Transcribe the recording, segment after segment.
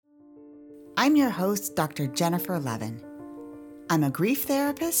I'm your host, Dr. Jennifer Levin. I'm a grief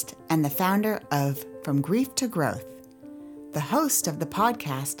therapist and the founder of From Grief to Growth, the host of the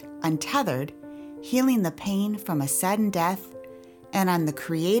podcast Untethered, Healing the Pain from a Sudden Death, and I'm the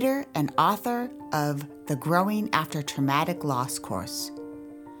creator and author of the Growing After Traumatic Loss course.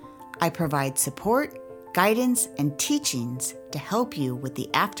 I provide support, guidance, and teachings to help you with the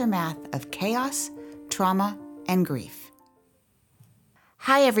aftermath of chaos, trauma, and grief.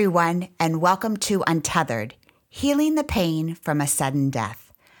 Hi, everyone, and welcome to Untethered, Healing the Pain from a Sudden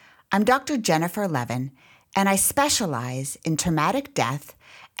Death. I'm Dr. Jennifer Levin, and I specialize in traumatic death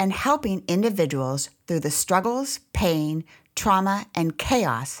and helping individuals through the struggles, pain, trauma, and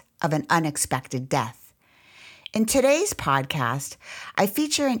chaos of an unexpected death. In today's podcast, I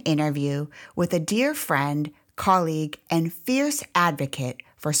feature an interview with a dear friend, colleague, and fierce advocate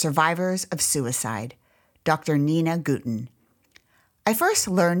for survivors of suicide, Dr. Nina Gutin. I first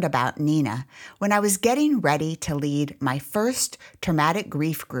learned about Nina when I was getting ready to lead my first traumatic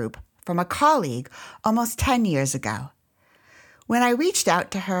grief group from a colleague almost 10 years ago. When I reached out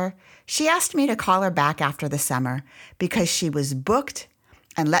to her, she asked me to call her back after the summer because she was booked,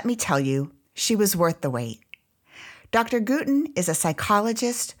 and let me tell you, she was worth the wait. Dr. Gutin is a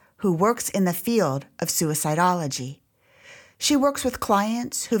psychologist who works in the field of suicidology. She works with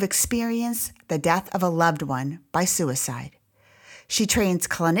clients who've experienced the death of a loved one by suicide. She trains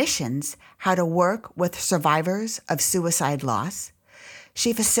clinicians how to work with survivors of suicide loss.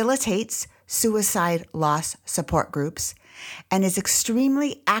 She facilitates suicide loss support groups and is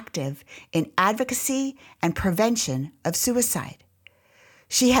extremely active in advocacy and prevention of suicide.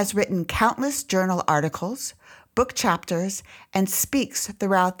 She has written countless journal articles, book chapters, and speaks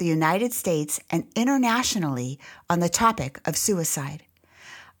throughout the United States and internationally on the topic of suicide.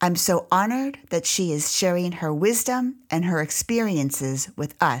 I'm so honored that she is sharing her wisdom and her experiences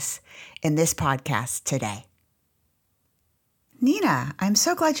with us in this podcast today. Nina, I'm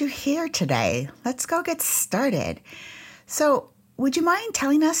so glad you're here today. Let's go get started. So, would you mind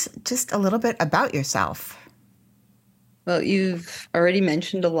telling us just a little bit about yourself? Well, you've already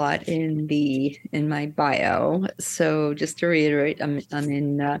mentioned a lot in my bio. So just to reiterate, I'm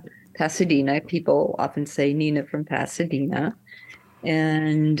in Pasadena. People often say Nina from Pasadena.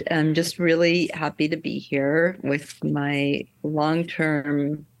 And I'm just really happy to be here with my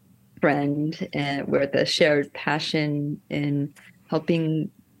long-term friend and with a shared passion in helping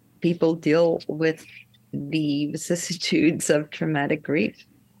people deal with the vicissitudes of traumatic grief.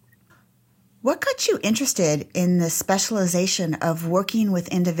 What got you interested in the specialization of working with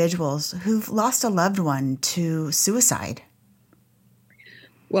individuals who've lost a loved one to suicide?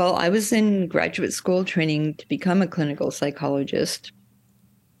 Well, I was in graduate school training to become a clinical psychologist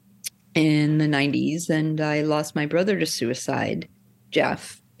in the 90s, and I lost my brother to suicide,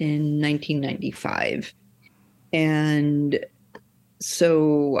 Jeff, in 1995. And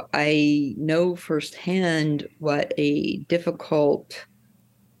so I know firsthand what a difficult,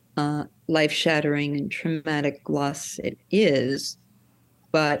 life-shattering and traumatic loss it is.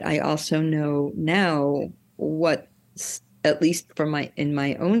 But I also know now what, at least in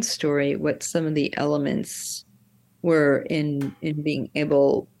my own story, what some of the elements were in being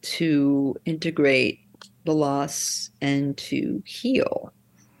able to integrate the loss and to heal.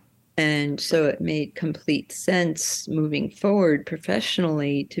 And so it made complete sense moving forward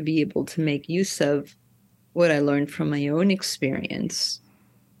professionally to be able to make use of what I learned from my own experience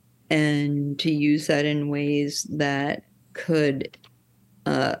and to use that in ways that could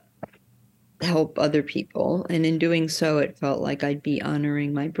help other people. And in doing so, it felt like I'd be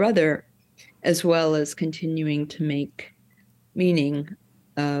honoring my brother as well as continuing to make meaning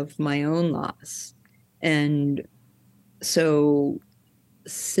of my own loss. And so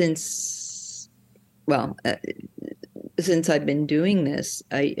since I've been doing this,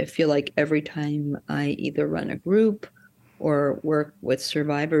 I feel like every time I either run a group or work with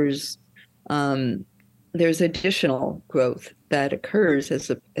survivors, there's additional growth that occurs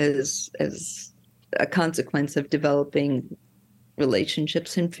as a consequence of developing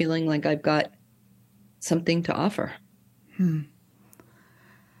relationships and feeling like I've got something to offer. You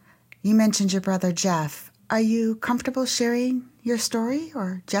mentioned your brother, Jeff. Are you comfortable sharing your story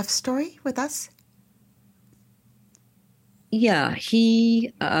or Jeff's story with us? Yeah,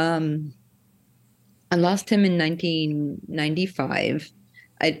 I lost him in 1995.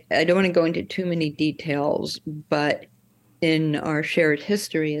 I don't want to go into too many details, but in our shared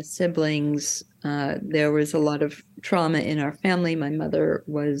history as siblings, there was a lot of trauma in our family. My mother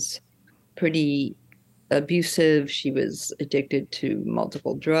was pretty abusive. She was addicted to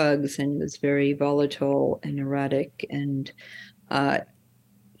multiple drugs and was very volatile and erratic. And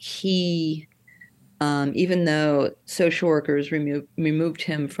he Even though social workers removed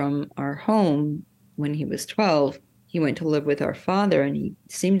him from our home when he was 12, he went to live with our father, and he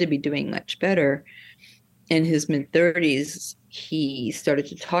seemed to be doing much better. In his mid-30s, he started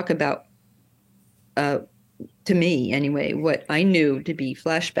to talk about, to me anyway, what I knew to be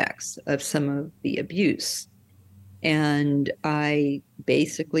flashbacks of some of the abuse. And I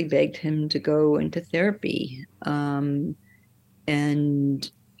basically begged him to go into therapy, and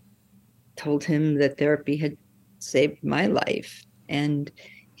told him that therapy had saved my life. And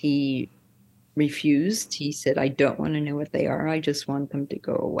he refused. He said, I don't want to know what they are. I just want them to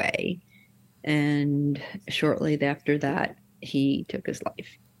go away. And shortly after that, he took his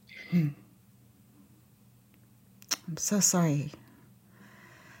life. I'm so sorry.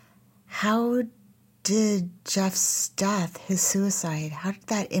 How did Jeff's death, his suicide, how did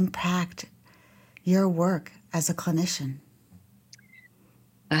that impact your work as a clinician?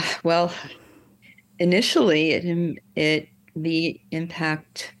 Well, initially, the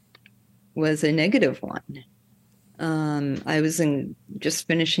impact was a negative one. I was just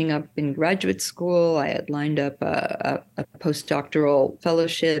finishing up in graduate school. I had lined up a postdoctoral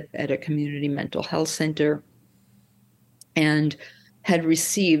fellowship at a community mental health center, and had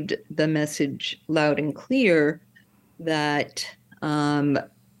received the message loud and clear that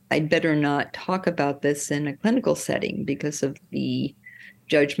I'd better not talk about this in a clinical setting because of the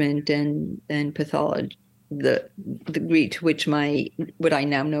judgment and pathology, the degree to which what I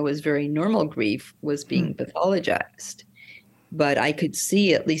now know is very normal grief was being pathologized. But I could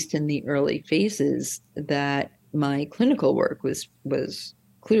see, at least in the early phases, that my clinical work was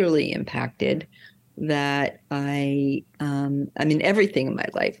clearly impacted. That I mean, everything in my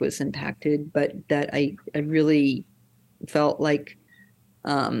life was impacted, but that I really felt like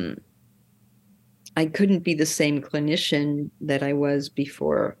I couldn't be the same clinician that I was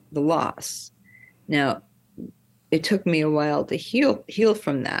before the loss. Now, it took me a while to heal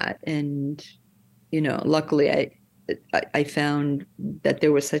from that, and luckily I found that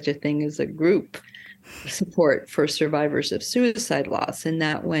there was such a thing as a group support for survivors of suicide loss, and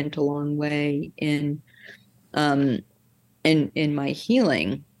that went a long way in my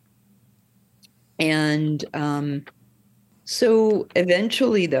healing. And so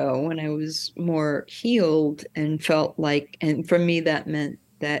eventually, though, when I was more healed and felt like, and for me that meant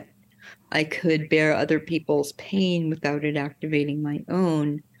that I could bear other people's pain without it activating my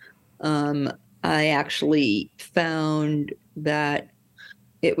own, I actually found that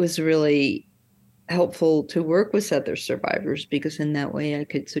it was really helpful to work with other survivors, because in that way I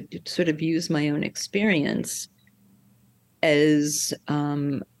could sort of use my own experience as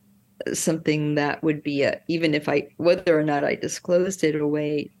something that would be even if whether or not I disclosed it, a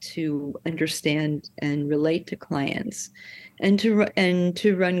way to understand and relate to clients, and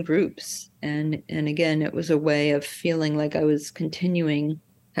to run groups. And again, it was a way of feeling like I was continuing,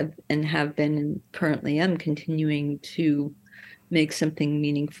 have been and currently am continuing to make something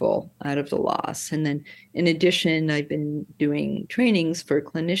meaningful out of the loss. And then in addition, I've been doing trainings for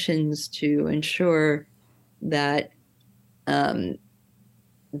clinicians to ensure that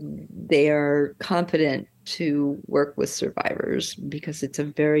they are confident to work with survivors, because it's a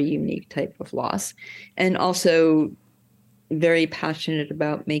very unique type of loss, and also very passionate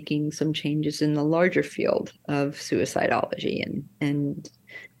about making some changes in the larger field of suicidology and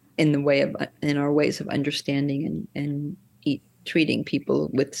in our ways of understanding and treating people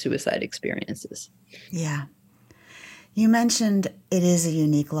with suicide experiences. Yeah. You mentioned it is a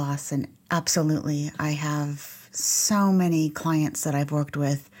unique loss, and absolutely, I have so many clients that I've worked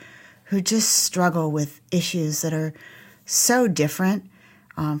with who just struggle with issues that are so different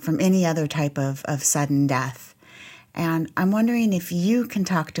from any other type of sudden death. And I'm wondering if you can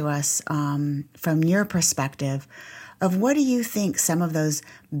talk to us from your perspective of what do you think some of those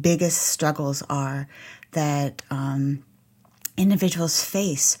biggest struggles are that individuals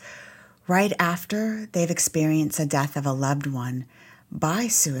face right after they've experienced the death of a loved one by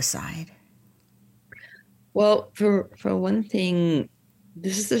suicide? Well, for one thing,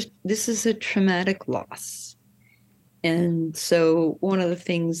 this is a traumatic loss. And so one of the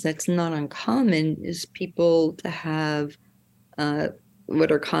things that's not uncommon is people to have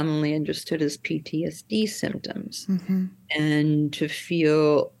what are commonly understood as PTSD symptoms, and to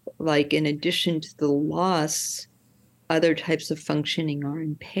feel like, in addition to the loss, other types of functioning are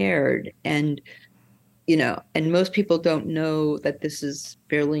impaired. And and most people don't know that this is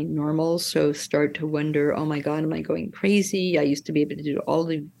fairly normal, so start to wonder, oh my God, am I going crazy? I used to be able to do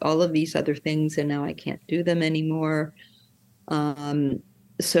all of these other things, and now I can't do them anymore.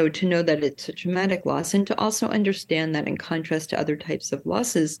 So to know that it's a traumatic loss, and to also understand that, in contrast to other types of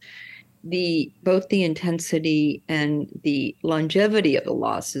losses, both the intensity and the longevity of the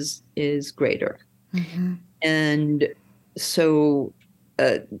loss is greater. Mm-hmm. And so,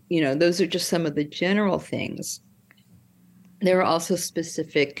 those are just some of the general things. There are also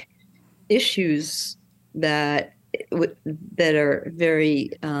specific issues that that are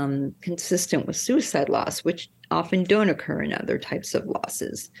very consistent with suicide loss, which often don't occur in other types of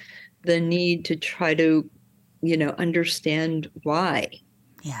losses. The need to try to, understand why.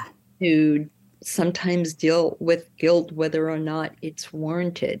 Yeah. To sometimes deal with guilt, whether or not it's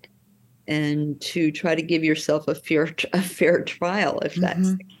warranted, and to try to give yourself a fair trial if that's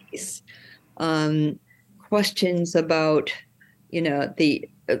Mm-hmm. the case. Questions about,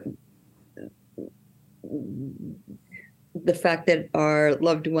 the fact that our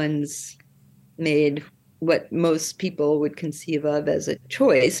loved ones made what most people would conceive of as a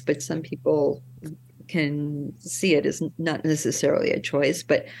choice, but some people can see it as not necessarily a choice.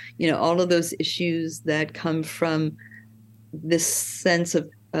 But all of those issues that come from this sense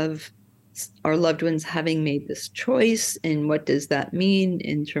of our loved ones having made this choice, and what does that mean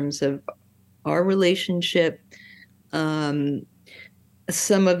in terms of our relationship.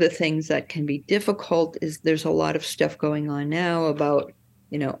 Some of the things that can be difficult is there's a lot of stuff going on now about,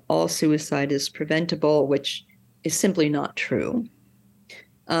 all suicide is preventable, which is simply not true.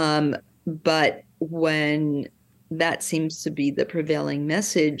 But when that seems to be the prevailing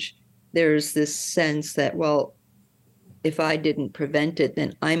message, there's this sense that, well, if I didn't prevent it,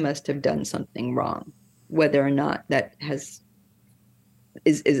 then I must have done something wrong, whether or not that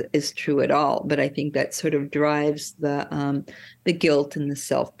is true at all. But I think that sort of drives the guilt and the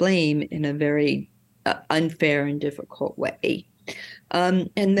self-blame in a very unfair and difficult way. And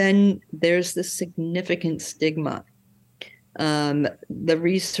then there's the significant stigma. The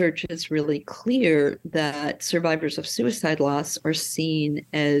research is really clear that survivors of suicide loss are seen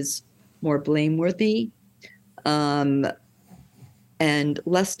as more blameworthy, and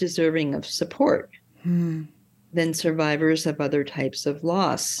less deserving of support than survivors of other types of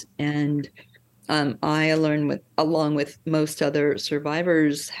loss. And I learned along with most other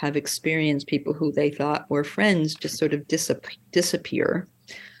survivors, have experienced people who they thought were friends just sort of disappear.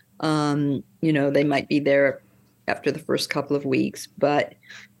 They might be there after the first couple of weeks, but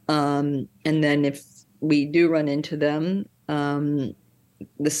and then if we do run into them,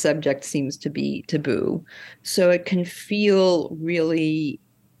 the subject seems to be taboo. So it can feel really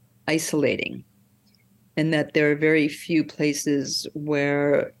isolating, and that there are very few places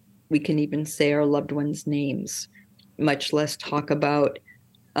where we can even say our loved ones' names, much less talk about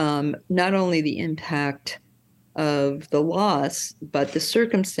not only the impact of the loss, but the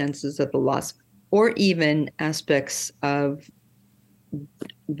circumstances of the loss, or even aspects of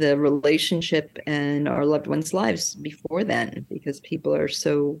the relationship and our loved ones' lives before then, because people are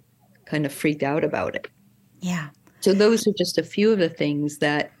so kind of freaked out about it. Yeah. So those are just a few of the things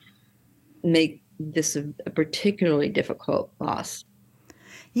that make this a particularly difficult loss.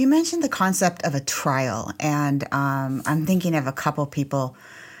 You mentioned the concept of a trial, and I'm thinking of a couple people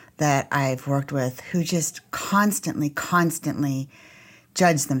that I've worked with who just constantly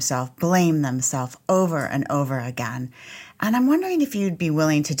judge themselves, blame themselves over and over again. And I'm wondering if you'd be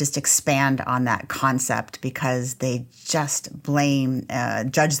willing to just expand on that concept, because they just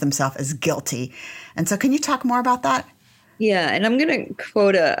judge themselves as guilty. And so can you talk more about that? Yeah, and I'm going to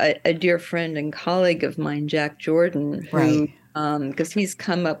quote a dear friend and colleague of mine, Jack Jordan, who, because he's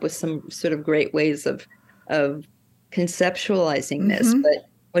come up with some sort of great ways of conceptualizing this. But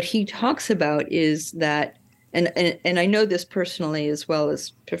what he talks about is that, and I know this personally as well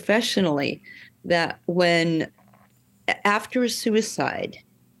as professionally, that after a suicide,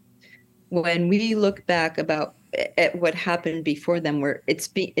 when we look back at what happened before them, where it's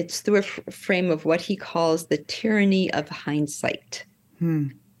through a frame of what he calls the tyranny of hindsight.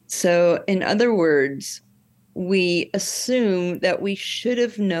 So in other words, we assume that we should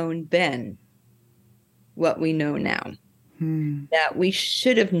have known then what we know now, that we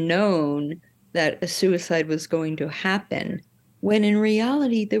should have known that a suicide was going to happen, when in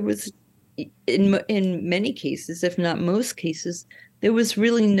reality there was, in many cases, if not most cases, there was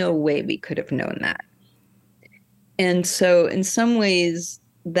really no way we could have known that. And so in some ways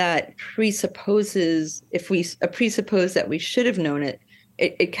that presupposes, if we presuppose that we should have known it,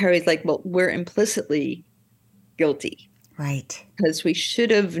 it carries like, well, we're implicitly guilty. Right. Because we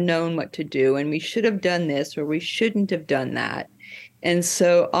should have known what to do, and we should have done this, or we shouldn't have done that. And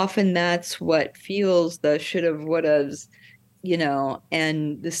so often that's what fuels the should have, would haves,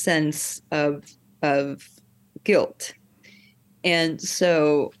 and the sense of guilt. And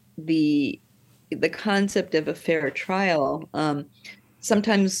so the concept of a fair trial,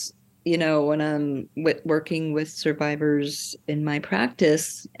 sometimes when I'm working with survivors in my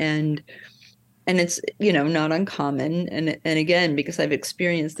practice, and it's, not uncommon. And again, because I've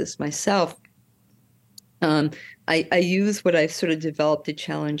experienced this myself, um, I use what I've sort of developed to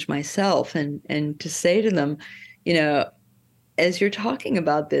challenge myself and to say to them, you know, as you're talking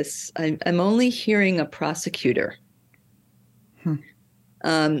about this, I'm only hearing a prosecutor. Hmm.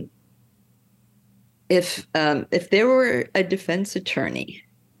 Um, if there were a defense attorney,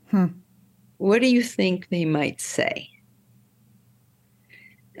 Hmm. what do you think they might say?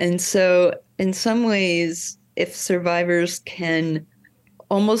 And so, in some ways, if survivors can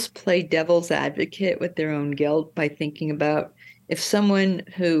almost play devil's advocate with their own guilt by thinking about if someone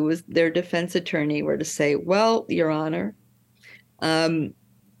who was their defense attorney were to say, well, Your Honor, um,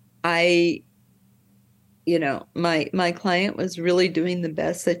 I, my client was really doing the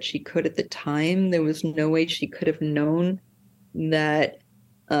best that she could at the time. There was no way she could have known that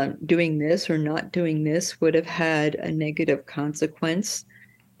doing this or not doing this would have had a negative consequence.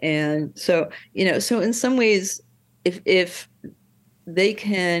 And so, so in some ways, if they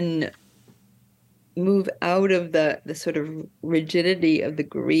can move out of the sort of rigidity of the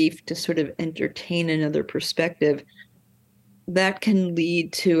grief to sort of entertain another perspective, that can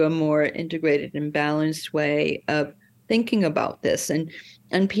lead to a more integrated and balanced way of thinking about this.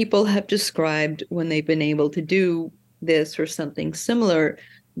 And people have described when they've been able to do this or something similar,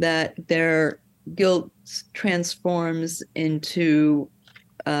 that their guilt transforms into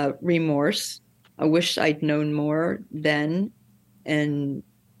remorse. I wish I'd known more then, and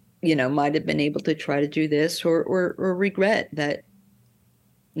might have been able to try to do this, or regret that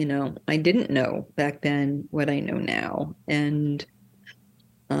I didn't know back then what I know now. And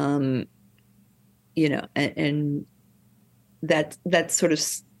um and that sort of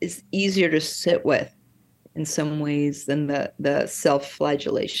is easier to sit with in some ways than the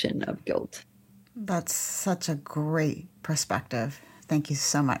self-flagellation of guilt. That's such a great perspective. Thank you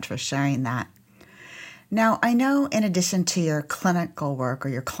so much for sharing that. Now, I know in addition to your clinical work or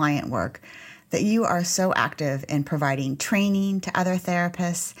your client work, that you are so active in providing training to other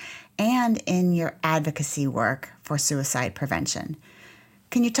therapists and in your advocacy work for suicide prevention.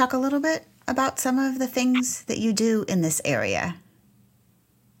 Can you talk a little bit about some of the things that you do in this area?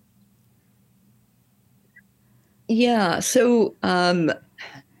 Yeah, so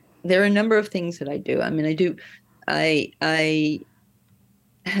there are a number of things that I do. I mean,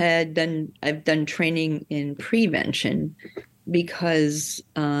 I've done training in prevention because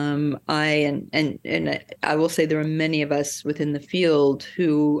and I will say there are many of us within the field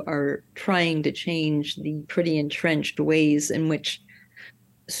who are trying to change the pretty entrenched ways in which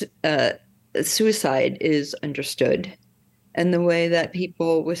uh, suicide is understood, and the way that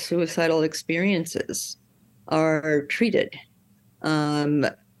people with suicidal experiences are treated. Um,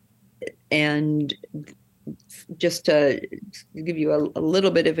 and just to give you a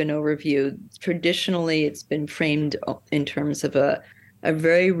little bit of an overview, traditionally it's been framed in terms of a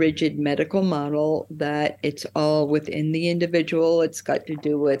very rigid medical model, that it's all within the individual. It's got to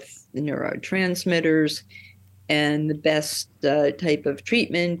do with the neurotransmitters, and the best type of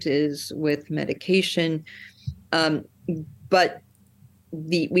treatment is with medication. Um, but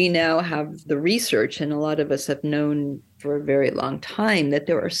we now have the research, and a lot of us have known for a very long time, that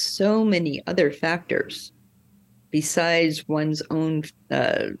there are so many other factors besides one's own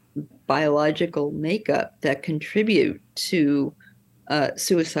biological makeup that contribute to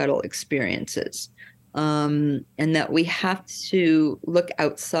suicidal experiences, and that we have to look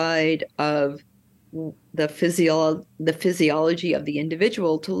outside of the physiology of the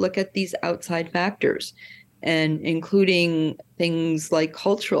individual to look at these outside factors, and including things like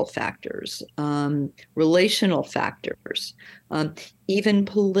cultural factors, relational factors, even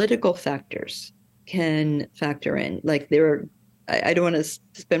political factors can factor in. Like I don't want to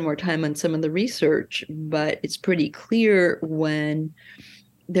spend more time on some of the research, but it's pretty clear when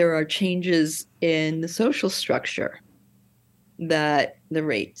there are changes in the social structure that the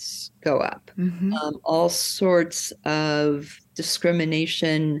rates go up. Mm-hmm. All sorts of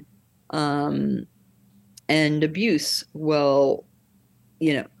discrimination and abuse will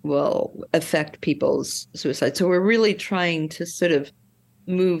affect people's suicide. So we're really trying to sort of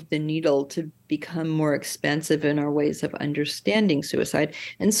move the needle to become more expansive in our ways of understanding suicide,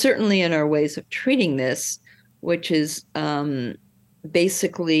 and certainly in our ways of treating this, which is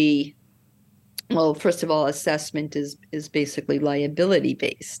basically, well, first of all, assessment is basically liability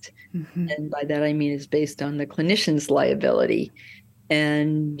based. Mm-hmm. And by that I mean is based on the clinician's liability,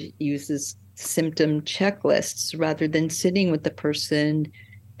 and uses symptom checklists rather than sitting with the person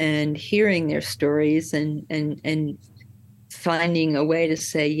and hearing their stories and finding a way to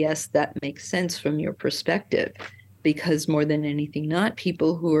say, yes, that makes sense from your perspective, because more than anything, not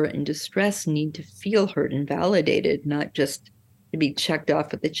people who are in distress need to feel heard and validated, not just to be checked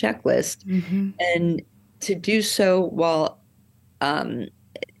off with the checklist. Mm-hmm. And to do so while, um,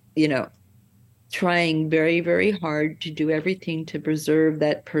 you know, trying very, very hard to do everything to preserve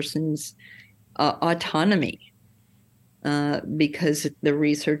that person's autonomy, because the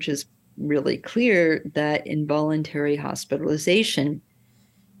research is really clear that involuntary hospitalization,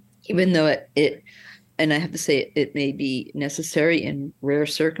 even though and I have to say it may be necessary in rare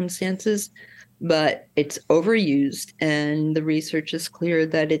circumstances, but it's overused. And the research is clear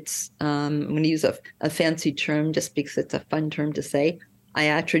that I'm going to use a fancy term just because it's a fun term to say,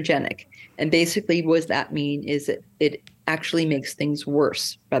 iatrogenic. And basically what that mean is it actually makes things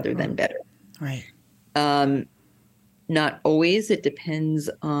worse rather than better. Right. Not always. It depends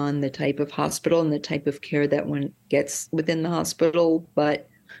on the type of hospital and the type of care that one gets within the hospital, but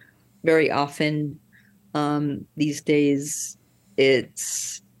very often these days it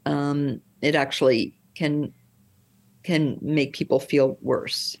actually can make people feel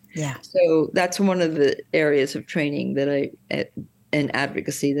worse. Yeah. So that's one of the areas of training that and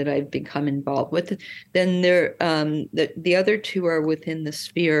advocacy that I've become involved with. Then the other two are within the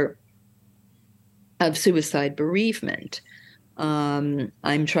sphere of suicide bereavement.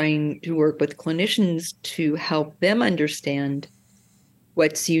 I'm trying to work with clinicians to help them understand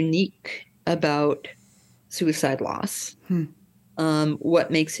what's unique about suicide loss,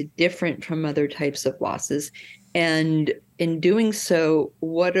 what makes it different from other types of losses, and in doing so,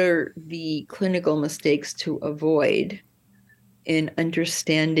 what are the clinical mistakes to avoid in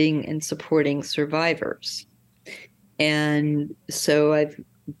understanding and supporting survivors. And so I've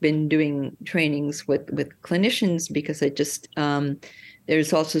been doing trainings with clinicians because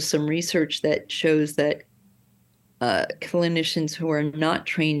there's also some research that shows that clinicians who are not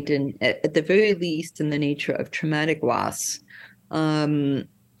trained at the very least in the nature of traumatic loss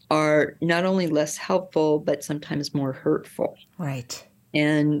are not only less helpful, but sometimes more hurtful. Right.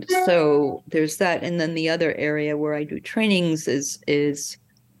 And so there's that. And then the other area where I do trainings is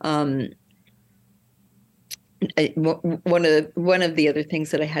one of the other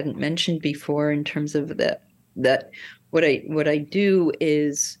things that I hadn't mentioned before in terms of what I do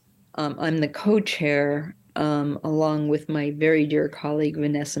is I'm the co-chair along with my very dear colleague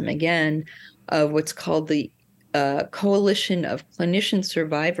Vanessa McGann of what's called the Coalition of Clinician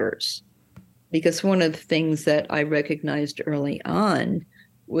Survivors. Because one of the things that I recognized early on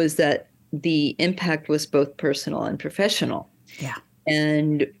was that the impact was both personal and professional. Yeah.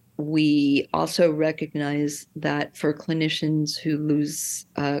 And we also recognize that for clinicians who lose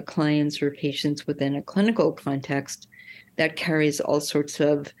clients or patients within a clinical context, that carries all sorts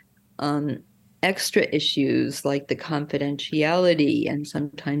of extra issues like the confidentiality and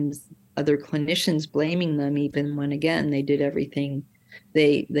sometimes other clinicians blaming them, even when, again, they did everything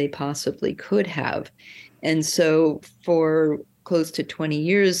they possibly could have. And so for close to 20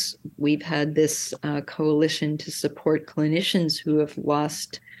 years, we've had this coalition to support clinicians who have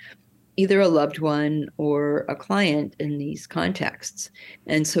lost either a loved one or a client in these contexts.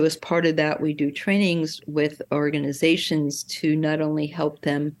 And so as part of that, we do trainings with organizations to not only help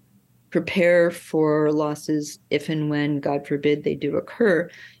them prepare for losses if and when, God forbid, they do occur,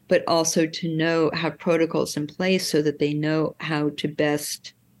 but also to have protocols in place so that they know how to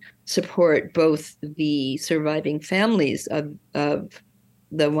best support both the surviving families of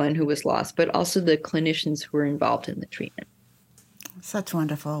the one who was lost, but also the clinicians who were involved in the treatment. Such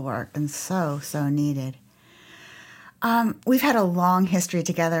wonderful work and so needed. We've had a long history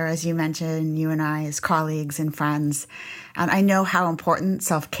together, as you mentioned, you and I as colleagues and friends, and I know how important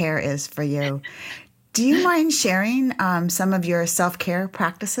self-care is for you. Do you mind sharing some of your self-care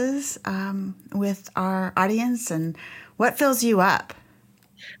practices with our audience and what fills you up?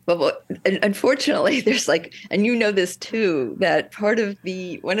 Well, unfortunately, there's and you know this too, that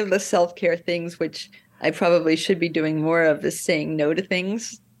one of the self-care things, which I probably should be doing more of, is saying no to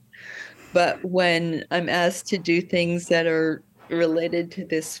things. But when I'm asked to do things that are related to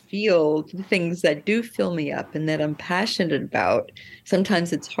this field, things that do fill me up and that I'm passionate about,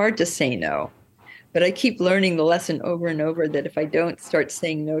 sometimes it's hard to say no. But I keep learning the lesson over and over that if I don't start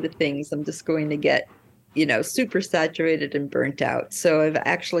saying no to things, I'm just going to get, super saturated and burnt out. So I've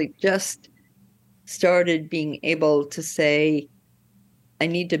actually just started being able to say, I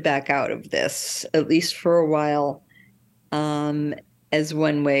need to back out of this, at least for a while, as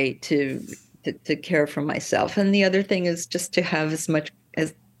one way to care for myself. And the other thing is just to have as much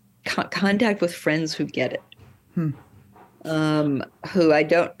as contact with friends who get it, who I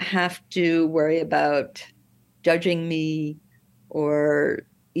don't have to worry about judging me, or,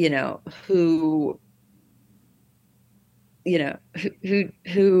 you know, who, you know,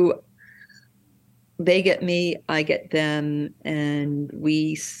 who they get me, I get them, and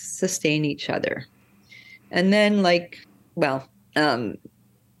we sustain each other. And then, like, well,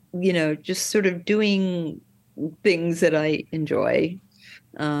 just sort of doing things that I enjoy,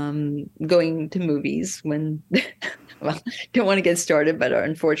 going to movies when, well, don't want to get started, but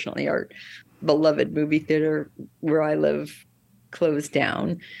unfortunately, our beloved movie theater where I live closed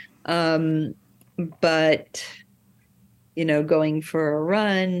down. But, going for a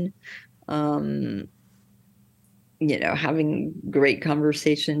run, having great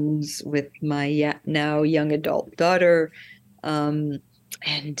conversations with my now young adult daughter,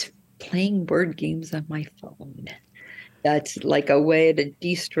 and playing word games on my phone. That's like a way to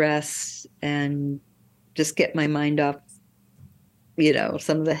de-stress and just get my mind off,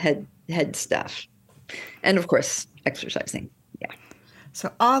 some of the head stuff. And of course, exercising. Yeah.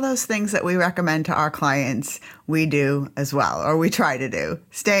 So all those things that we recommend to our clients, we do as well, or we try to do.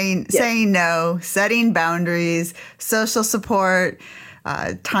 Saying no, setting boundaries, social support,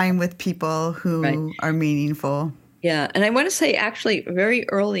 time with people who are meaningful. Yeah. And I want to say, actually, very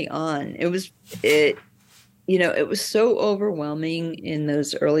early on, it was so overwhelming in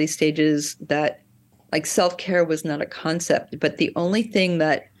those early stages that, like, self-care was not a concept. But the only thing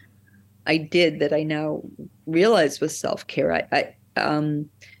that I did that I now realize was self-care,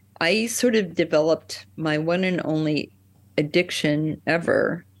 I sort of developed my one and only addiction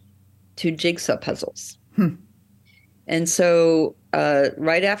ever to jigsaw puzzles. And so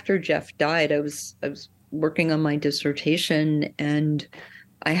right after Jeff died, I was working on my dissertation, and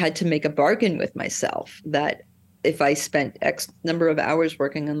I had to make a bargain with myself that if I spent X number of hours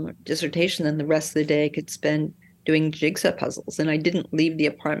working on the dissertation, then the rest of the day I could spend doing jigsaw puzzles. And I didn't leave the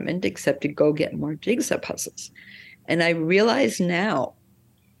apartment except to go get more jigsaw puzzles. And I realize now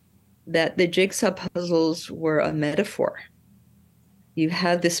that the jigsaw puzzles were a metaphor. You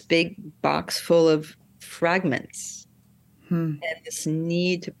have this big box full of fragments, and this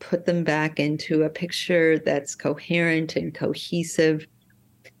need to put them back into a picture that's coherent and cohesive,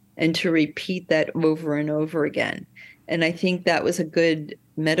 and to repeat that over and over again. And I think that was a good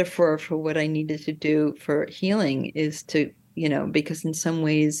metaphor for what I needed to do for healing, is to, because in some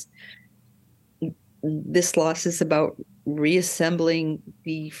ways, this loss is about reassembling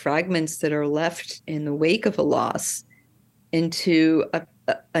the fragments that are left in the wake of a loss into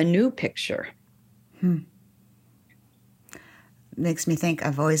a new picture. Makes me think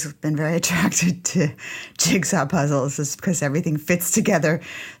I've always been very attracted to jigsaw puzzles, just because everything fits together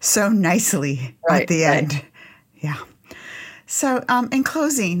so nicely at the end. Yeah. So in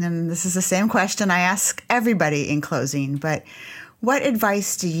closing, and this is the same question I ask everybody in closing, but what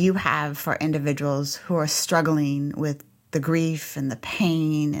advice do you have for individuals who are struggling with the grief and the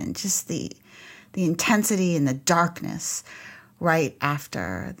pain and just the intensity and the darkness right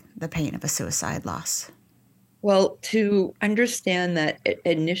after the pain of a suicide loss? Well, to understand that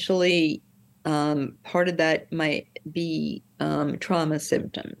initially, part of that might be trauma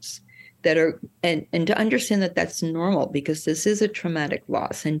symptoms that are, and to understand that that's normal, because this is a traumatic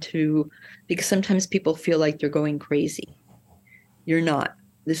loss, and because sometimes people feel like they're going crazy. You're not.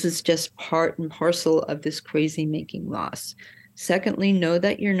 This is just part and parcel of this crazy making loss. Secondly, know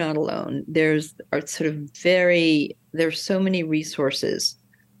that you're not alone. There's so many resources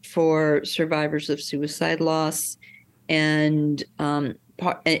for survivors of suicide loss, and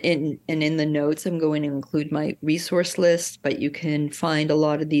in the notes I'm going to include my resource list, but you can find a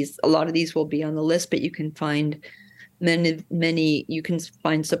lot of these will be on the list, but you can find many you can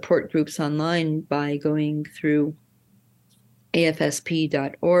find support groups online by going through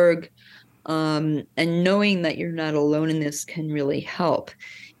afsp.org, and knowing that you're not alone in this can really help.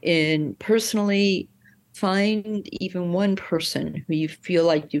 And personally, find even one person who you feel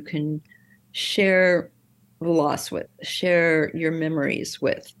like you can share the loss with, share your memories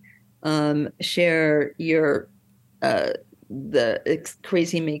with, share your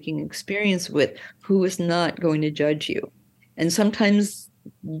crazy making experience with, who is not going to judge you. And sometimes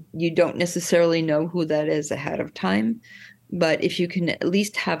you don't necessarily know who that is ahead of time, but if you can at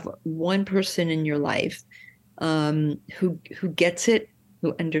least have one person in your life who gets it,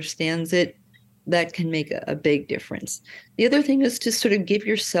 who understands it, that can make a big difference. The other thing is to sort of give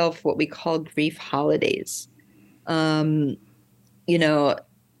yourself what we call grief holidays. Find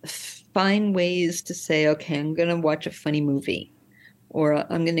ways to say, okay, I'm going to watch a funny movie, or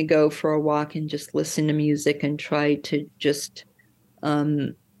I'm going to go for a walk and just listen to music and try to just,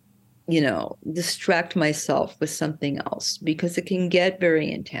 distract myself with something else, because it can get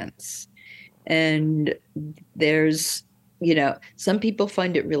very intense. And there's, some people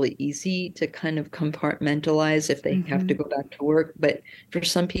find it really easy to kind of compartmentalize if they have to go back to work. But for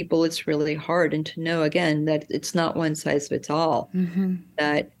some people, it's really hard. And to know, again, that it's not one size fits all,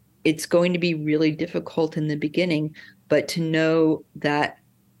 that it's going to be really difficult in the beginning, but to know that,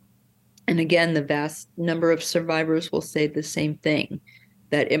 and again, the vast number of survivors will say the same thing,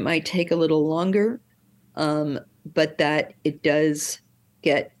 that it might take a little longer, but that it does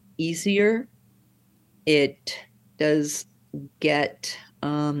get easier. It does get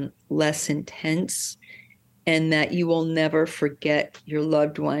less intense, and that you will never forget your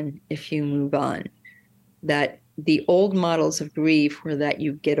loved one if you move on. That the old models of grief were that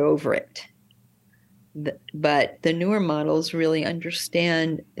you get over it. But the newer models really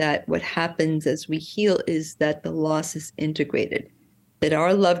understand that what happens as we heal is that the loss is integrated, that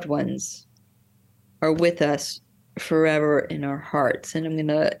our loved ones are with us forever in our hearts. And I'm going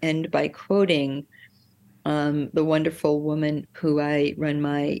to end by quoting the wonderful woman who I run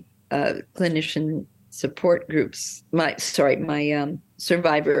my clinician support groups, my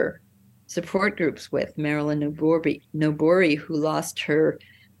survivor support groups with, Marilyn Nobori, who lost her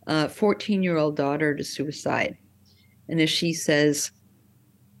 14-year-old daughter to suicide. And as she says,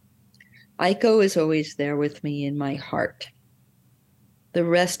 Aiko is always there with me in my heart. The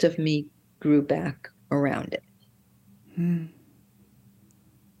rest of me grew back around it.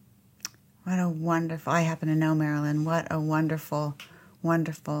 What a wonderful, I happen to know Marilyn, what a wonderful,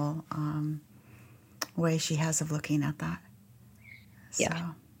 wonderful way she has of looking at that. Yeah. So,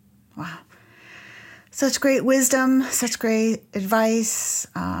 wow. Such great wisdom, such great advice.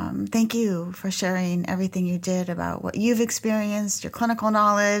 Thank you for sharing everything you did about what you've experienced, your clinical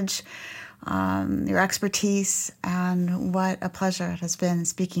knowledge, your expertise, and what a pleasure it has been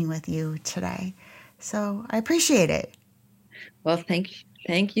speaking with you today. So I appreciate it. Well,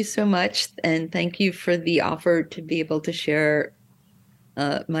 thank you so much. And thank you for the offer to be able to share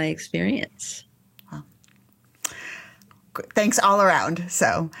my experience. Thanks all around.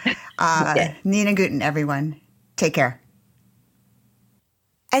 So, Nina Gutin, everyone, take care.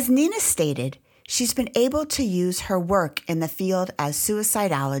 As Nina stated, she's been able to use her work in the field as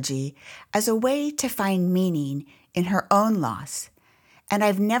suicidology as a way to find meaning in her own loss. And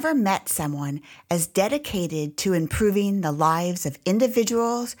I've never met someone as dedicated to improving the lives of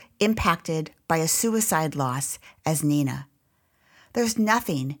individuals impacted by a suicide loss as Nina. There's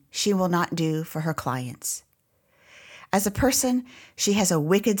nothing she will not do for her clients. As a person, she has a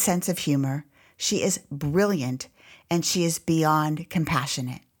wicked sense of humor, she is brilliant, and she is beyond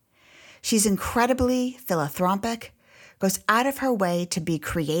compassionate. She's incredibly philanthropic, goes out of her way to be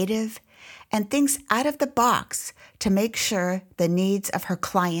creative, and thinks out of the box to make sure the needs of her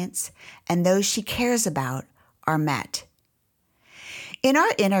clients and those she cares about are met. In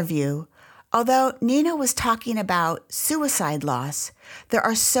our interview, although Nina was talking about suicide loss, there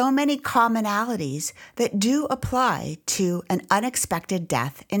are so many commonalities that do apply to an unexpected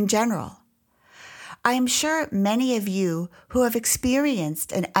death in general. I am sure many of you who have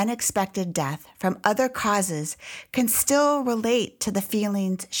experienced an unexpected death from other causes can still relate to the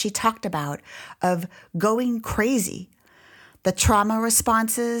feelings she talked about of going crazy, the trauma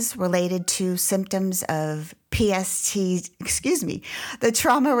responses related to symptoms of the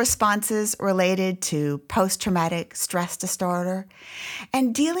trauma responses related to post-traumatic stress disorder,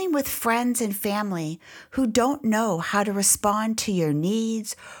 and dealing with friends and family who don't know how to respond to your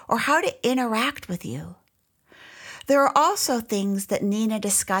needs or how to interact with you. There are also things that Nina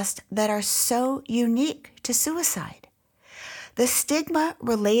discussed that are so unique to suicide. The stigma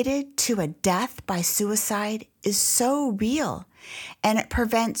related to a death by suicide is so real, and it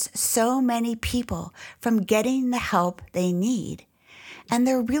prevents so many people from getting the help they need. And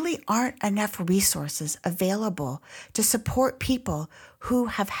there really aren't enough resources available to support people who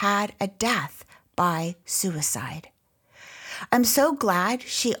have had a death by suicide. I'm so glad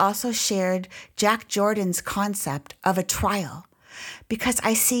she also shared Jack Jordan's concept of a trial, because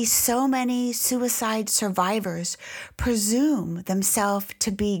I see so many suicide survivors presume themselves to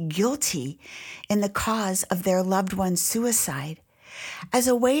be guilty in the cause of their loved one's suicide as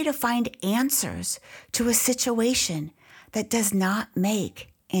a way to find answers to a situation that does not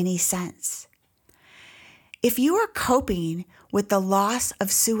make any sense. If you are coping with the loss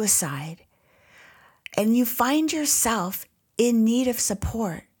of suicide and you find yourself in need of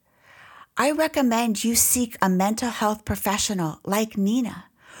support, I recommend you seek a mental health professional like Nina,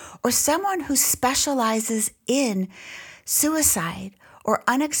 or someone who specializes in suicide or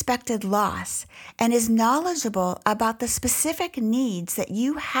unexpected loss and is knowledgeable about the specific needs that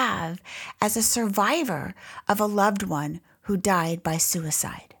you have as a survivor of a loved one who died by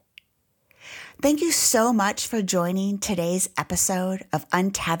suicide. Thank you so much for joining today's episode of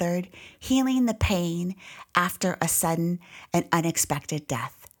Untethered, Healing the Pain After a Sudden and Unexpected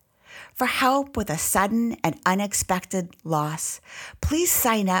Death. For help with a sudden and unexpected loss, please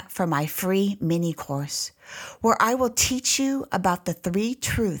sign up for my free mini course, where I will teach you about the 3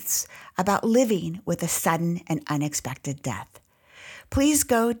 truths about living with a sudden and unexpected death. Please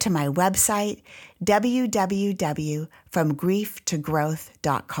go to my website,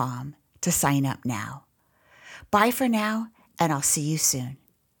 www.fromgrieftogrowth.com, to sign up now. Bye for now, and I'll see you soon.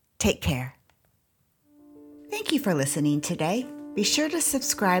 Take care. Thank you for listening today. Be sure to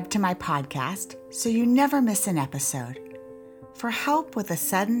subscribe to my podcast so you never miss an episode. For help with a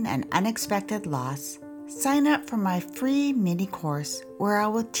sudden and unexpected loss, sign up for my free mini course where I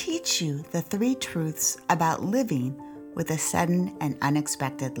will teach you the 3 truths about living with a sudden and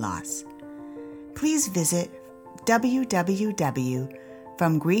unexpected loss. Please visit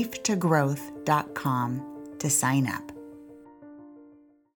www.fromgrieftogrowth.com to sign up.